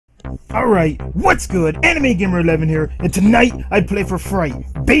Alright, what's good? Anime Gamer 11 here, and tonight I play for Fright,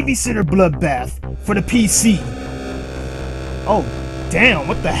 Babysitter Bloodbath for the PC. Oh, damn,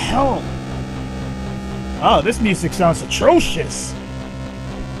 what the hell? Oh, this music sounds atrocious.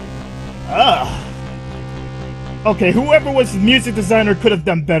 Okay, whoever was the music designer could have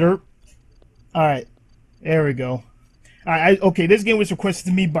done better. Alright, there we go. Okay, this game was requested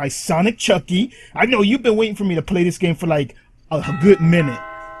to me by Sonic Chucky. I know you've been waiting for me to play this game for like a good minute.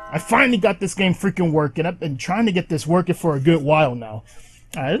 I finally got this game freaking working. I've been trying to get this working for a good while now.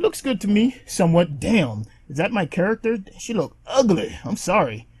 It looks good to me, somewhat. Damn, is that my character? She look ugly. I'm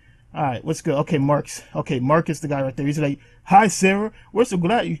sorry. Alright, what's good? Okay, Mark is the guy right there. He's like, "Hi, Sarah. We're so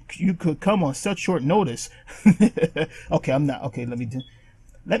glad you could come on such short notice." Okay, I'm not. Okay,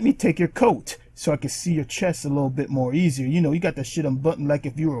 let me take your coat so I can see your chest a little bit more easier. You know, you got that shit unbuttoned like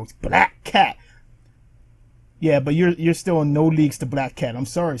if you were a black cat. Yeah, but you're still in no leagues to black cat. I'm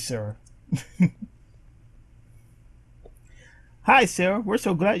sorry, Sarah. Hi, Sarah. We're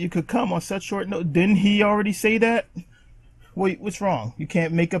so glad you could come on such short notice. Didn't he already say that? Wait, what's wrong? You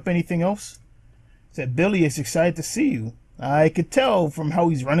can't make up anything else? Said Billy is excited to see you. I could tell from how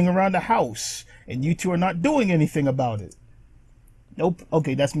he's running around the house, and you two are not doing anything about it. Nope.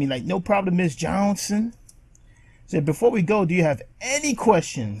 Okay, that's me. Like, no problem, Miss Johnson. Said, before we go, do you have any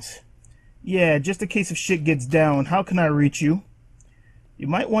questions? Yeah, just in case if shit gets down, how can I reach you? You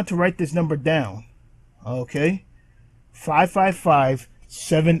might want to write this number down. Okay.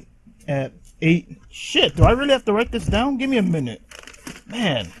 555-7-8. Shit, do I really have to write this down? Give me a minute.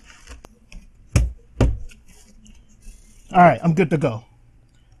 Man. Alright, I'm good to go.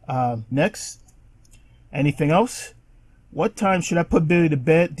 Next. Anything else? What time should I put Billy to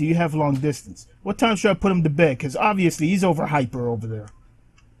bed? Do you have long distance? What time should I put him to bed? Because obviously he's over hyper over there.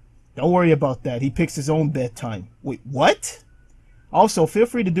 Don't worry about that. He picks his own bedtime. Wait, what? Also, feel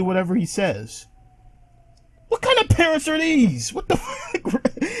free to do whatever he says. What kind of parents are these? What the fuck?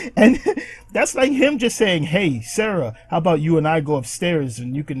 And that's like him just saying, "Hey, Sarah, how about you and I go upstairs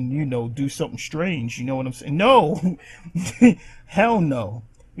and you can, you know, do something strange." You know what I'm saying? No. Hell no.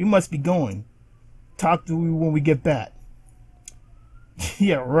 We must be going. Talk to you when we get back.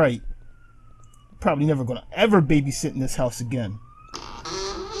 Yeah, right. Probably never gonna ever babysit in this house again.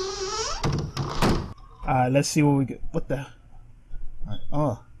 Alright, let's see what we get. What the?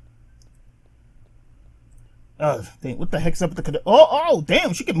 Dang, what the heck's up with the? Oh,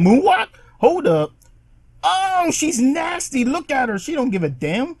 damn, she can moonwalk? Hold up. Oh, she's nasty. Look at her. She don't give a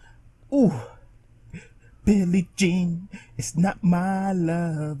damn. Ooh. Billie Jean, it's not my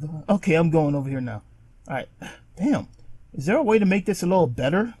lover. Okay, I'm going over here now. Alright. Damn. Is there a way to make this a little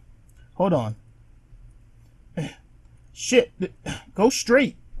better? Hold on. Shit. Go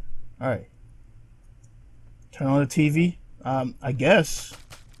straight. Alright. Turn on the TV. I guess.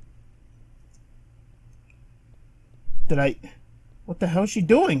 What the hell is she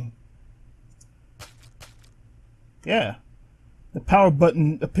doing? Yeah. The power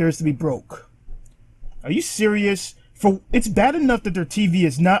button appears to be broke. Are you serious? It's bad enough that their TV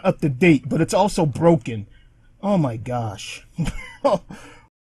is not up to date, but it's also broken. Oh my gosh.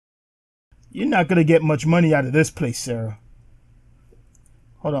 You're not gonna get much money out of this place, Sarah.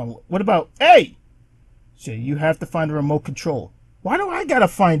 Hold on. What about... Hey! So you have to find a remote control. Why do I gotta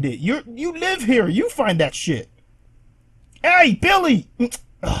find it? You live here. You find that shit. Hey, Billy!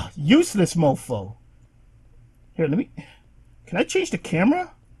 Ugh, useless mofo. Here, can I change the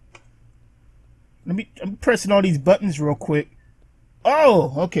camera? I'm pressing all these buttons real quick.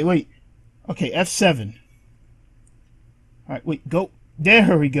 Oh, okay, wait. Okay, F7. Alright, wait, go.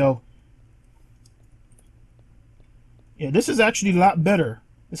 There we go. Yeah, this is actually a lot better.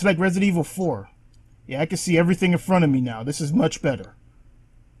 It's like Resident Evil 4. Yeah, I can see everything in front of me now. This is much better.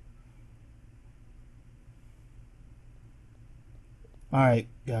 Alright,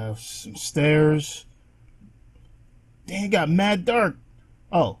 got some stairs. Dang, it got mad dark.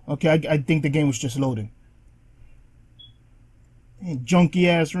 Oh, okay, I think the game was just loading. Dang, junky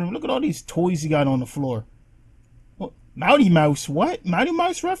ass room. Look at all these toys you got on the floor. What? Mighty Mouse, what? Mighty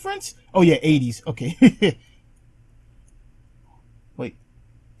Mouse reference? Oh yeah, 80s, okay.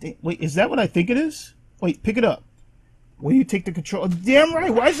 Wait, is that what I think it is? Wait, pick it up. Will you take the control? Damn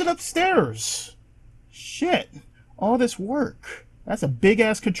right, why is it upstairs? Shit, all this work. That's a big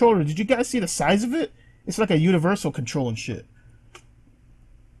ass controller. Did you guys see the size of it? It's like a universal control and shit.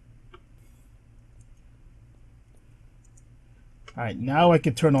 Alright, now I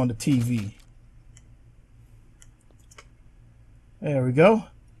can turn on the TV. There we go.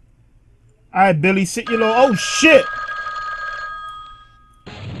 Alright, Billy, sit your low. Oh shit!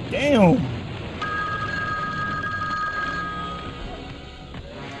 Damn!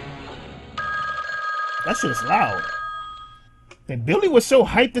 That shit is loud. And Billy was so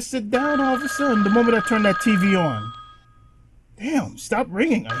hyped to sit down all of a sudden the moment I turned that TV on. Damn, stop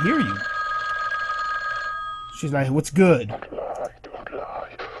ringing. I hear you. She's like, what's good? Don't lie.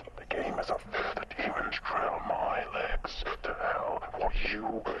 The game is up. The demons trail my legs to hell. While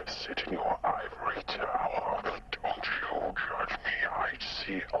you sit in your ivory tower. Don't you judge me. I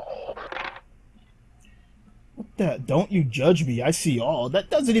see all. What the? Don't you judge me. I see all. That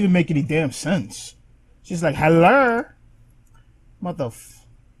doesn't even make any damn sense. She's like, hello?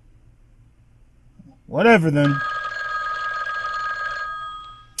 Whatever then.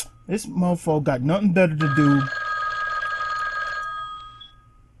 This mofo got nothing better to do.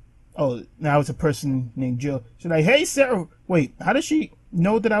 Oh, now it's a person named Jill. She's like, hey, Sarah. Wait, how does she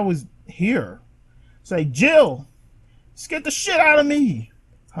know that I was here? She's like, Jill, scared the shit out of me.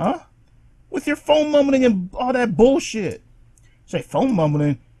 Huh? With your phone mumbling and all that bullshit. She's like, phone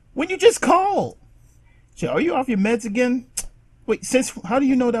mumbling? When you just called. She's like, are you off your meds again? Wait, how do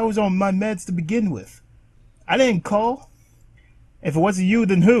you know that I was on my meds to begin with? I didn't call. If it wasn't you,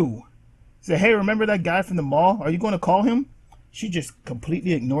 then who? Say, hey, remember that guy from the mall? Are you going to call him? She just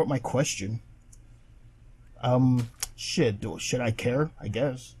completely ignored my question. Shit, should I care? I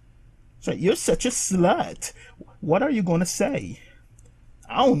guess. So, you're such a slut. What are you going to say?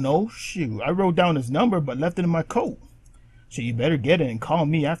 I don't know. Shoot, I wrote down his number but left it in my coat. So you better get it and call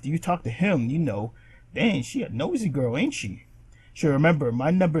me after you talk to him, you know. Dang, she a nosy girl, ain't she? Sure, remember, my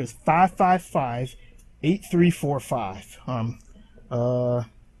number is 555-8345.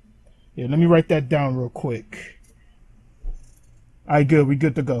 Yeah, let me write that down real quick. Alright, good. We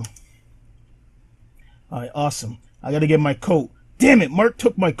good to go. Alright, awesome. I gotta get my coat. Damn it, Mark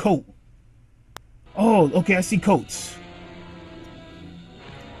took my coat. Oh, okay, I see coats.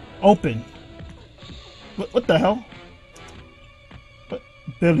 Open. What the hell? What?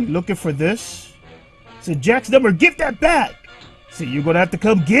 Billy, looking for this? So Jack's number, give that back! So you're gonna have to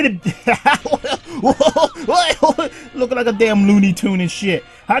come get it. Looking like a damn Looney Tune and shit.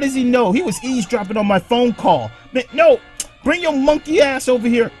 How does he know? He was eavesdropping on my phone call. Man, no! Bring your monkey ass over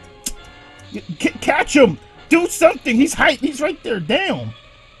here. Catch him! Do something! He's right there. Damn!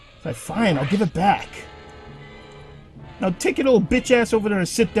 It's like, fine, I'll give it back. Now take your little bitch ass over there and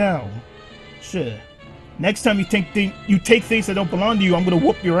sit down. Shit. Next time you take things that don't belong to you, I'm gonna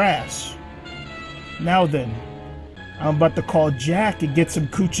whoop your ass. Now then. I'm about to call Jack and get some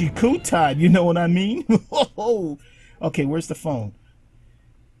coochie coo time. You know what I mean? Okay, where's the phone?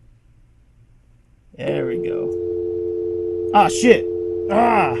 There we go. Ah, shit.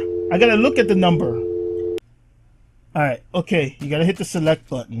 Ah, I gotta look at the number. Alright, okay. You gotta hit the select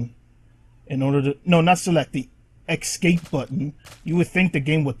button in order to... No, not select. The escape button. You would think the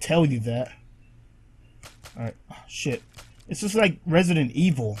game would tell you that. Alright. Oh, shit. It's just like Resident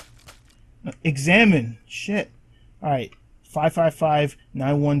Evil. Examine. Shit. Alright,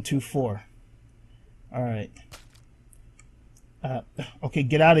 555-9124. Alright. Okay,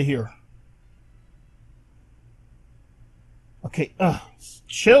 get out of here. Okay,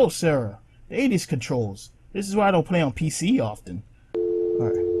 chill, Sarah. The 80s controls. This is why I don't play on PC often.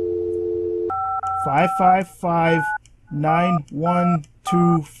 Alright.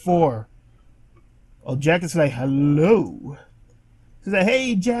 555-9124. Oh, Jack is like, hello. She's like,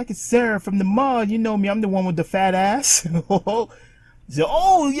 hey, Jack, it's Sarah from the mall. You know me, I'm the one with the fat ass. So,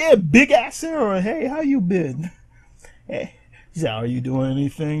 oh, yeah, big ass Sarah. Hey, how you been? Hey, she said, are you doing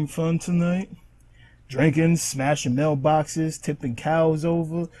anything fun tonight? Drinking, smashing mailboxes, tipping cows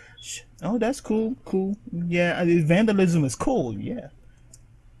over. Oh, that's cool, cool. Yeah, vandalism is cool, yeah.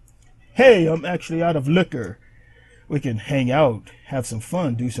 Hey, I'm actually out of liquor. We can hang out, have some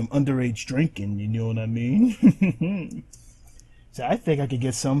fun, do some underage drinking, you know what I mean? So I think I could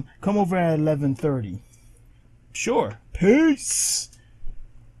get some. Come over at 11:30. Sure. Peace.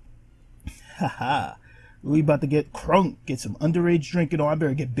 Haha. We about to get crunk, get some underage drinking. Oh, I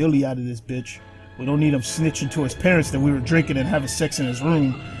better get Billy out of this bitch. We don't need him snitching to his parents that we were drinking and having sex in his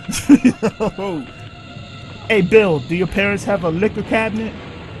room. Hey, Bill, do your parents have a liquor cabinet?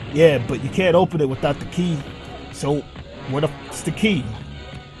 Yeah, but you can't open it without the key. So, where the fuck's the key?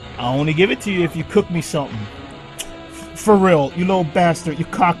 I'll only give it to you if you cook me something. For real, you little bastard, you're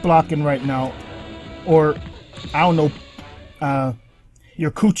cock blocking right now. Or, I don't know, you're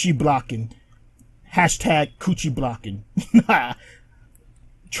coochie blocking. Hashtag coochie blocking.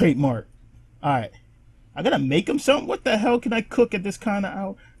 Trademark. Alright. I gotta make him something? What the hell can I cook at this kind of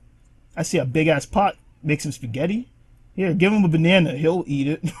hour? I see a big ass pot. Make some spaghetti. Here, give him a banana. He'll eat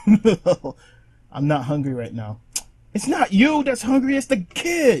it. I'm not hungry right now. It's not you that's hungry, it's the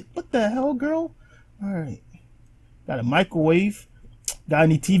kid. What the hell, girl? Alright. Got a microwave. Got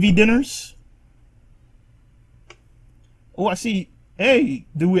any TV dinners? Oh, I see. Hey,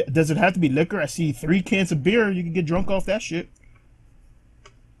 does it have to be liquor? I see 3 cans of beer. You can get drunk off that shit.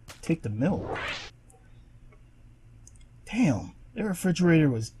 Take the milk. Damn, their refrigerator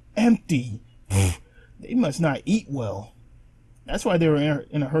was empty. They must not eat well. That's why they were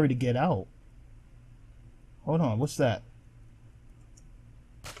in a hurry to get out. Hold on, what's that?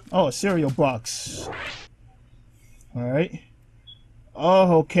 Oh, a cereal box. Alright.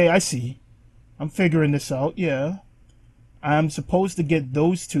 Oh, okay, I see. I'm figuring this out, yeah. I'm supposed to get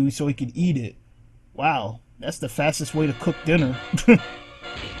those 2 so he can eat it. Wow, that's the fastest way to cook dinner.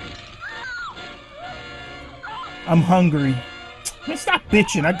 I'm hungry. Man, stop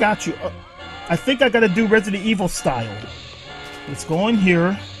bitching, I got you. I think I gotta do Resident Evil style. Let's go in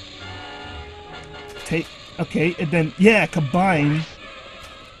here. Okay, and then, yeah, combine.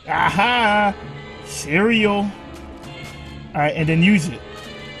 Aha! Cereal. Alright, and then use it.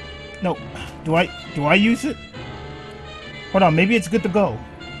 No, do I use it? Hold on, maybe it's good to go.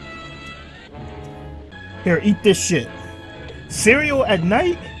 Here, eat this shit. Cereal at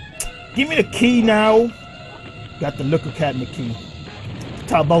night? Give me the key now. Got the liquor cabinet key.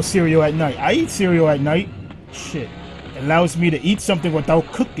 Talk about cereal at night. I eat cereal at night. Shit. It allows me to eat something without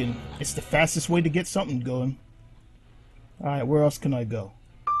cooking. It's the fastest way to get something going. Alright, where else can I go?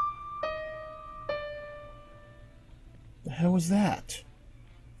 The hell was that?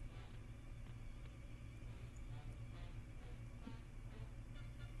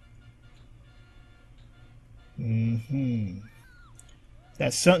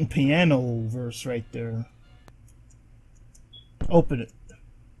 That Sutton piano verse right there. Open it.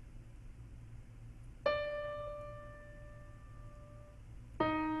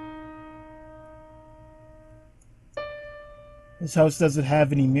 This house doesn't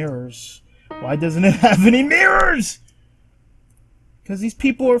have any mirrors. Why doesn't it have any mirrors? Because these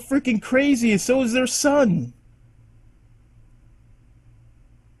people are freaking crazy, and so is their son.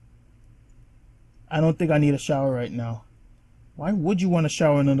 I don't think I need a shower right now. Why would you want to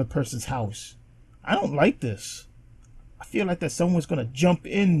shower in another person's house? I don't like this. I feel like that someone's going to jump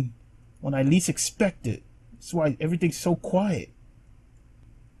in when I least expect it. That's why everything's so quiet.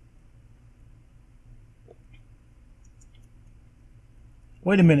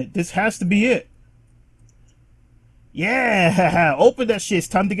 Wait a minute, this has to be it. Yeah, open that shit. It's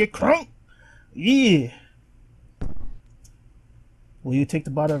time to get crunk. Yeah. Will you take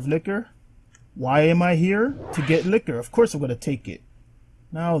the bottle of liquor? Why am I here? To get liquor. Of course I'm going to take it.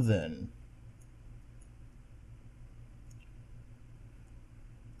 Now then.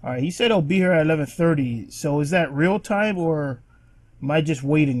 Alright, he said he'll be here at 11:30. So is that real time or am I just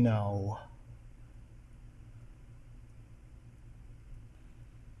waiting now?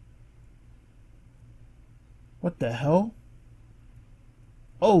 What the hell?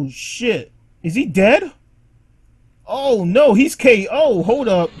 Oh shit. Is he dead? Oh no, he's KO. Hold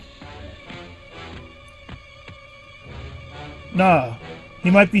up. Nah, he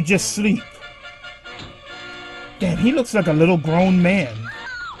might be just asleep. Damn, he looks like a little grown man.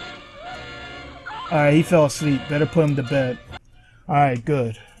 Alright, he fell asleep. Better put him to bed. Alright,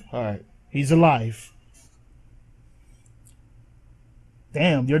 good. Alright, he's alive.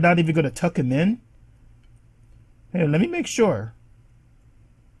 Damn, you're not even gonna tuck him in? Here, let me make sure.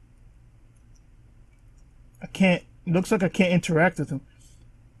 I can't... Looks like I can't interact with him.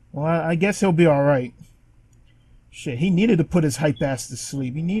 Well, I guess he'll be alright. Shit, he needed to put his hype ass to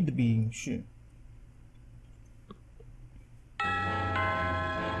sleep. He needed to be... Shit.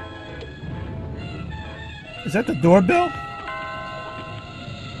 Is that the doorbell?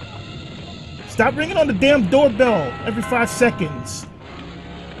 Stop ringing on the damn doorbell every 5 seconds.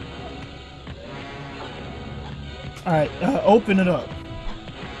 Alright, open it up.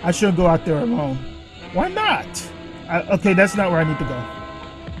 I shouldn't go out there alone. Why not? Okay, that's not where I need to go.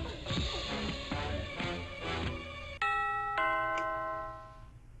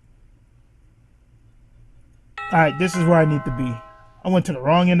 Alright, this is where I need to be. I went to the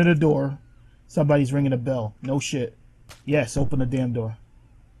wrong end of the door. Somebody's ringing a bell. No shit. Yes, open the damn door.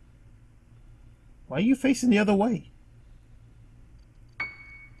 Why are you facing the other way?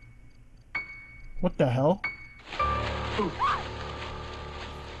 What the hell?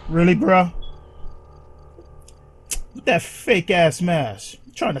 Really, bruh? With that fake ass mask.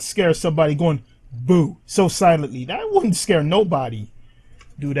 You're trying to scare somebody going boo so silently. That wouldn't scare nobody.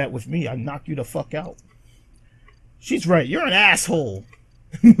 Do that with me, I'd knock you the fuck out. She's right, you're an asshole.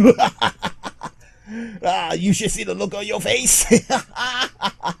 You should see the look on your face.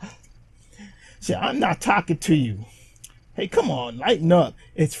 See, I'm not talking to you. Hey, come on, lighten up.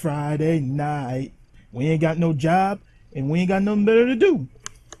 It's Friday night. We ain't got no job, and we ain't got nothing better to do.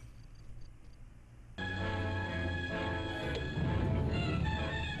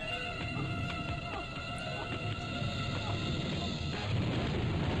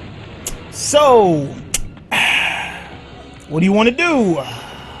 So, what do you want to do?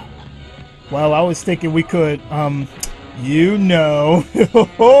 Well, I was thinking we could, you know.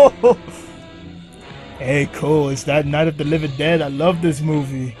 Hey, cool. It's that Night of the Living Dead. I love this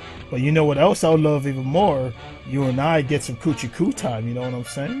movie. But you know what else I'll love even more? You and I get some coochie coo time, you know what I'm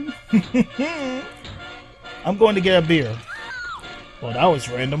saying? I'm going to get a beer. Well, that was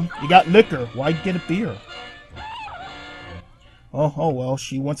random. You got liquor. Why get a beer? Oh, well,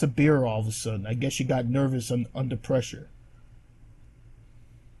 she wants a beer all of a sudden. I guess she got nervous under pressure.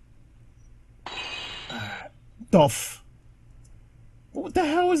 Duff. What the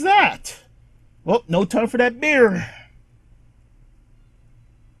hell is that? Well, no time for that beer.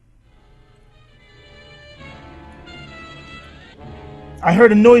 I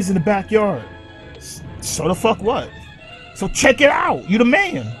heard a noise in the backyard. So the fuck what? So check it out. You the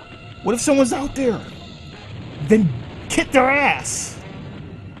man. What if someone's out there? Then kick their ass.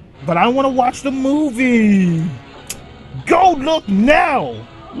 But I want to watch the movie. Go look now.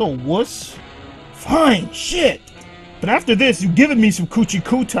 Little wuss. Fine, shit. But after this, you giving me some coochie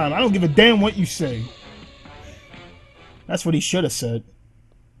coo time. I don't give a damn what you say. That's what he should have said.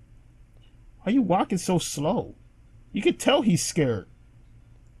 Why are you walking so slow? You could tell he's scared.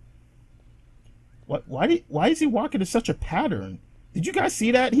 What? Why is he walking in such a pattern? Did you guys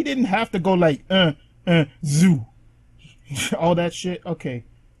see that? He didn't have to go like, zoo. All that shit. Okay.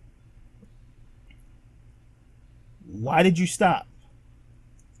 Why did you stop?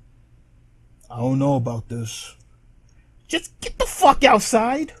 I don't know about this. Just get the fuck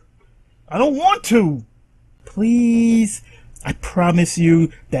outside. I don't want to. Please. I promise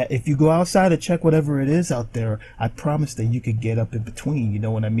you that if you go outside and check whatever it is out there, I promise that you could get up in between. You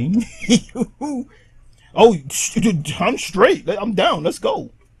know what I mean? Oh, I'm straight. I'm down. Let's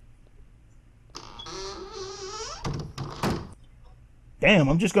go. Damn,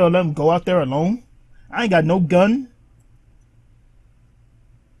 I'm just gonna let him go out there alone. I ain't got no gun.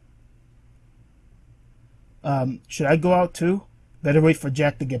 Should I go out too? Better wait for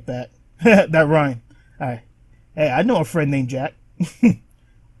Jack to get back. That rhyme. Alright. Hey, I know a friend named Jack.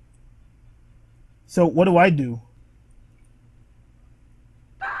 So, what do I do?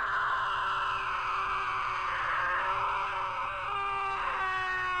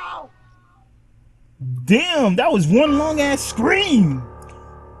 Damn, that was one long-ass scream.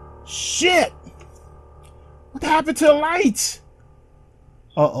 Shit. What happened to the lights?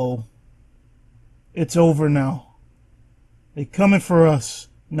 Uh-oh. It's over now. They coming for us.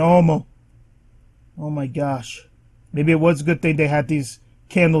 No more. Oh my gosh. Maybe it was a good thing they had these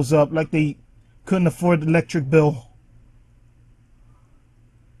candles up, like they couldn't afford the electric bill.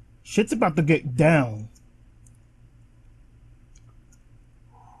 Shit's about to get down.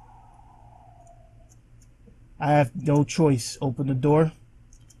 I have no choice. Open the door.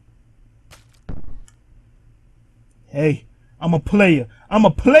 Hey, I'm a player. I'm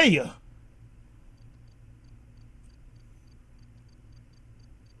a player.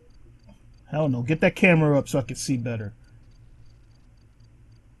 Hell no. Get that camera up so I can see better.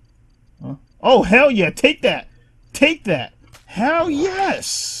 Huh? Oh, hell yeah. Take that. Take that. Hell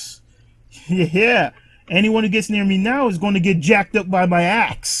yes. Yeah. Anyone who gets near me now is going to get jacked up by my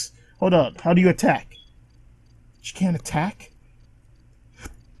axe. Hold on. How do you attack? She can't attack?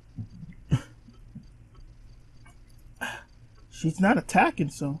 She's not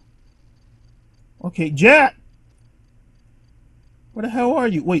attacking, so. Okay, Jack! Where the hell are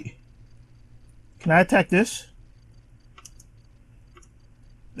you? Wait. Can I attack this?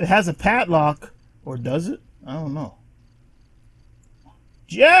 It has a padlock. Or does it? I don't know.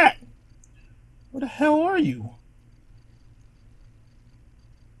 Jack! Where the hell are you?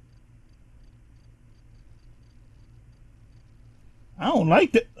 I don't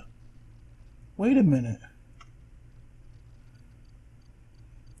like that. Wait a minute.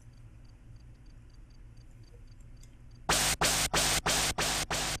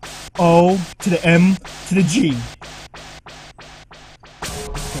 O to the M to the G.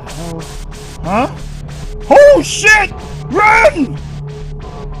 What the hell? Huh? Oh shit! Run!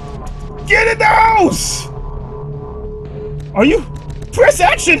 Get in the house! Are you? Press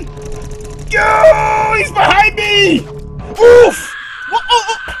action! Yo! He's behind me! Oof!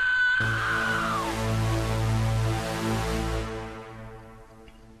 Oh.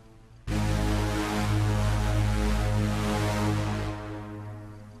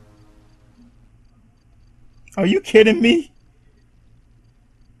 Are you kidding me?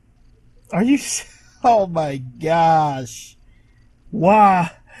 Are you? Oh my gosh.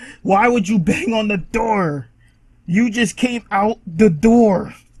 Why? Why would you bang on the door? You just came out the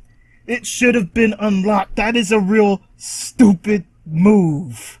door. It should have been unlocked. That is a real stupid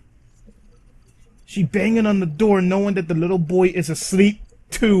move. She banging on the door knowing that the little boy is asleep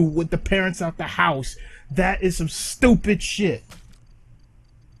too with the parents out the house. That is some stupid shit.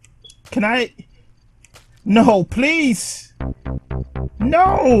 Can I? No, please.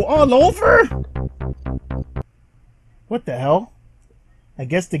 No, all over? What the hell? I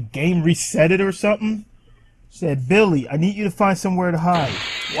guess the game reset it or something? Said, Billy, I need you to find somewhere to hide.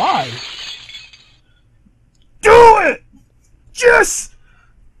 Why? Do it! Just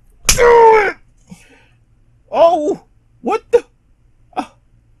do it! Oh, what the?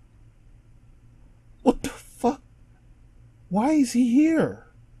 What the fuck? Why is he here?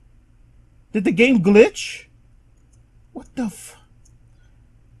 Did the game glitch? What the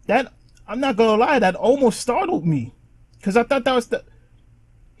That, I'm not gonna lie, that almost startled me. Because I thought that was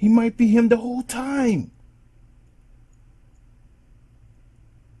he might be him the whole time.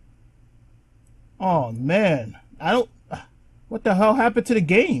 Oh man, what the hell happened to the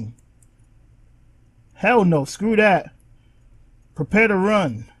game? Hell no, screw that. Prepare to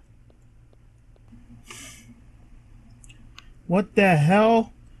run. What the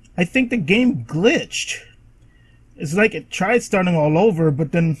hell? I think the game glitched. It's like it tried starting all over,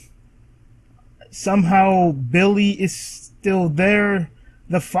 but then somehow Billy is still there.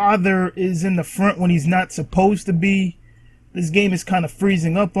 The father is in the front when he's not supposed to be. This game is kind of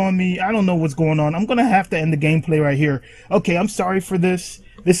freezing up on me. I don't know what's going on. I'm going to have to end the gameplay right here. Okay, I'm sorry for this.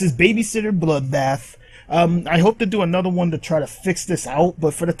 This is Babysitter Bloodbath. I hope to do another one to try to fix this out,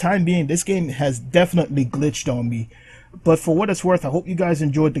 but for the time being, this game has definitely glitched on me. But for what it's worth, I hope you guys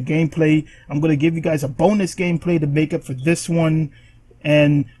enjoyed the gameplay. I'm going to give you guys a bonus gameplay to make up for this one.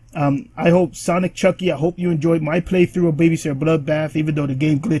 And I hope, Sonic Chucky, I hope you enjoyed my playthrough of Babysitter Bloodbath, even though the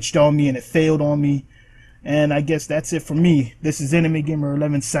game glitched on me and it failed on me. And I guess that's it for me. This is Enemy Gamer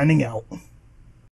 11 signing out.